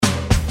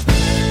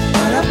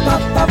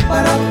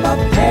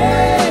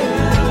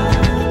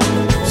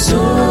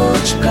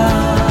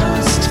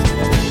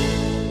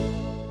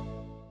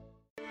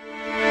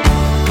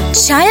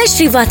Chaya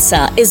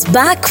Srivatsa is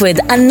back with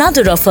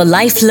another of her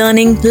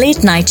life-learning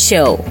late-night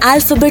show,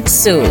 Alphabet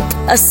Soup,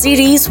 a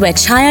series where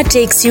Chaya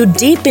takes you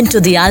deep into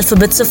the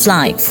alphabets of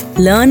life.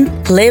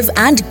 Learn, live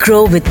and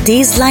grow with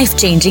these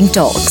life-changing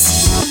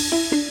talks.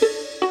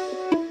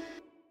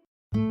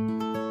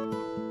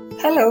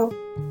 Hello.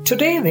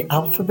 Today the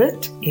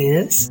alphabet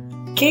is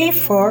K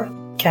for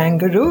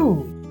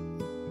kangaroo.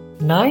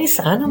 Nice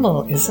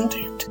animal, isn't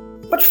it?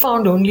 But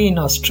found only in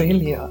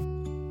Australia.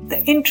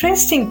 The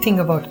interesting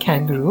thing about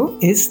kangaroo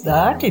is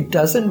that it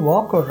doesn't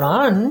walk or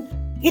run.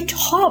 It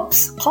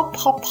hops, hop,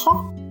 hop,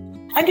 hop.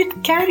 And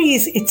it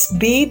carries its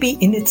baby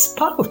in its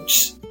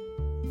pouch.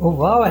 Oh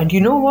wow, and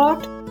you know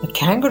what? The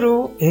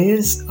kangaroo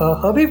is a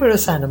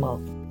herbivorous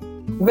animal.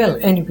 Well,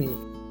 anyway,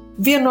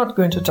 we are not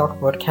going to talk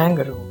about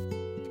kangaroo.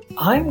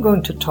 I'm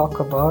going to talk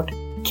about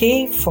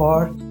K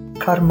for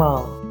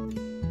karma.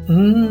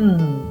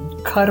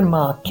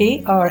 Karma,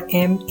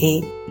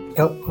 K-R-M-A.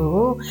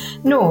 Oh,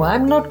 no,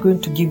 I'm not going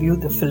to give you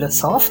the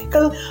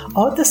philosophical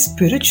or the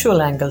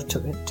spiritual angle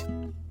to it.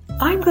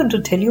 I'm going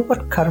to tell you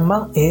what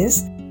karma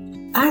is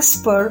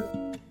as per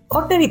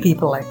ordinary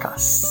people like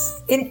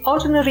us, in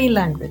ordinary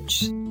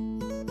language.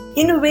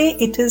 In a way,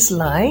 it is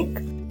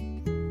like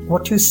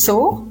what you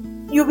sow,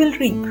 you will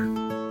reap.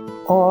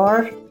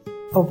 Or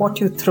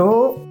what you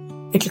throw,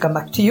 it'll come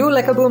back to you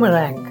like a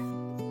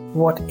boomerang.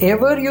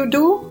 Whatever you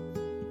do,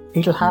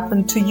 it'll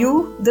happen to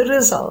you, the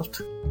result.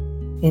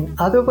 In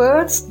other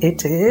words,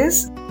 it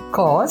is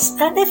cause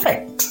and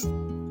effect,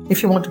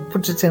 if you want to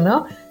put it in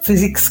a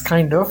physics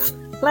kind of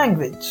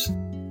language.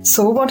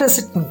 So what does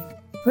it mean?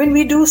 When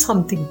we do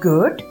something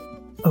good,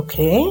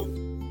 okay,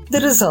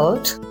 the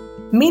result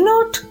may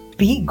not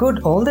be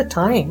good all the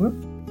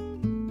time,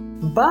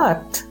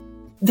 but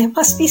there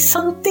must be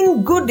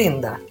something good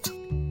in that,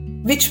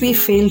 which we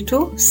fail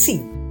to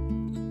see.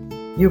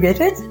 You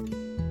get it?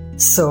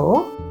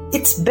 So,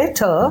 it's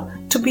better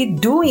to be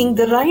doing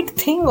the right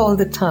thing all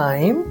the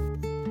time,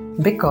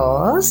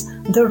 because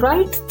the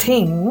right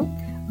thing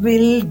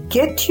will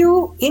get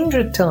you in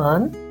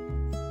return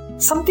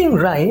something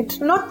right,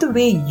 not the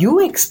way you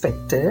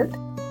expected,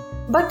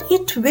 but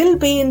it will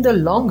be in the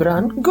long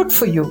run good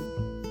for you.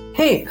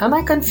 Hey, am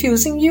I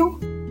confusing you?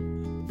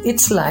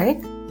 It's like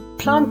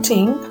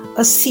planting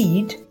a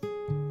seed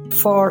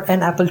for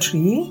an apple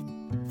tree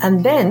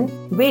and then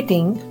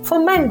waiting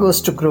for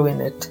mangoes to grow in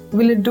it.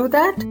 Will it do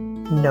that?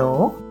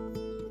 No.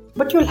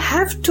 But you'll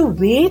have to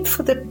wait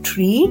for the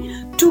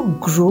tree to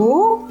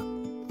grow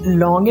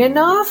long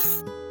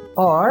enough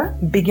or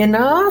big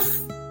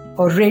enough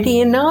or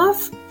ready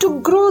enough to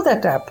grow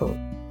that apple.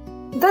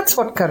 That's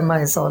what karma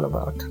is all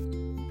about.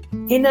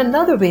 In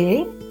another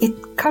way,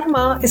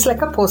 karma is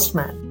like a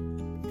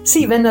postman.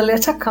 See, when a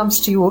letter comes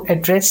to you,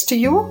 addressed to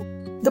you,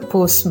 the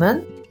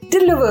postman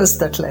delivers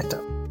that letter.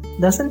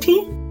 Doesn't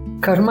he?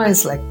 Karma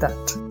is like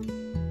that.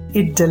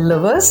 It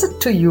delivers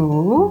it to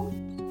you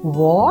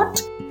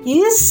what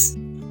is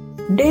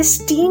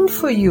destined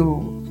for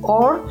you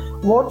or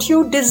what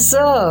you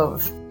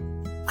deserve.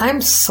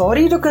 I'm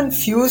sorry to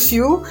confuse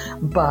you,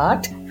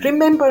 but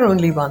remember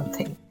only one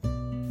thing,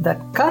 that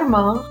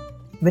karma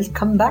will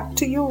come back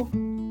to you.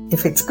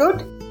 If it's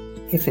good,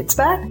 if it's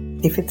bad,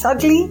 if it's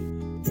ugly,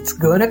 it's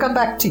gonna come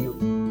back to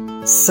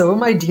you. So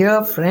my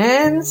dear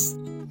friends,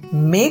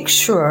 make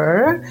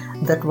sure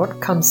that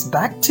what comes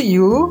back to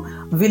you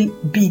will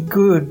be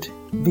good,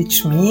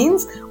 which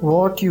means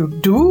what you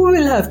do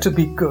will have to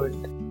be good.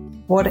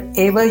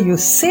 Whatever you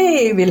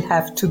say will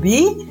have to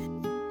be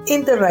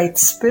in the right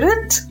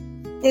spirit,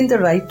 in the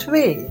right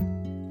way.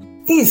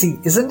 Easy,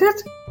 isn't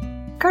it?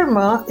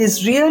 Karma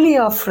is really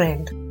our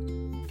friend,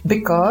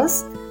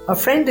 because a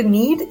friend in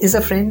need is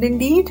a friend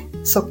indeed.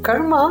 So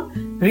karma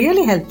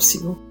really helps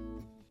you.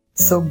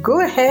 So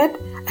go ahead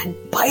and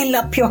pile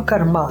up your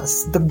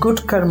karmas, the good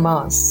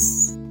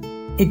karmas.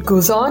 It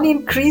goes on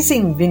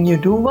increasing. When you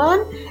do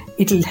one,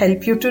 it'll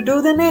help you to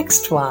do the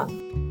next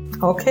one.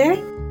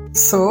 Okay?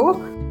 So,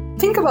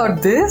 think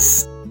about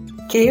this.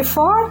 K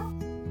for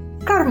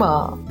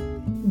karma.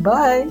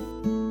 Bye.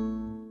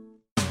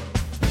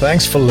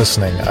 Thanks for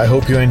listening. I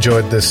hope you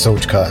enjoyed this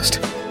Sochcast.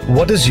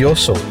 What is your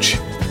Soch?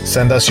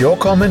 Send us your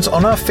comments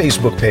on our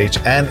Facebook page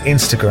and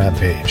Instagram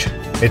page.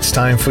 It's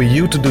time for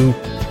you to do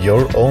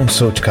your own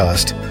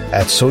Sochcast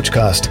at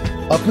Sochcast.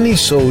 Apni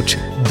Soch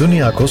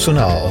Duniya ko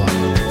sunao.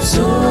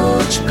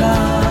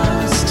 Sochcast.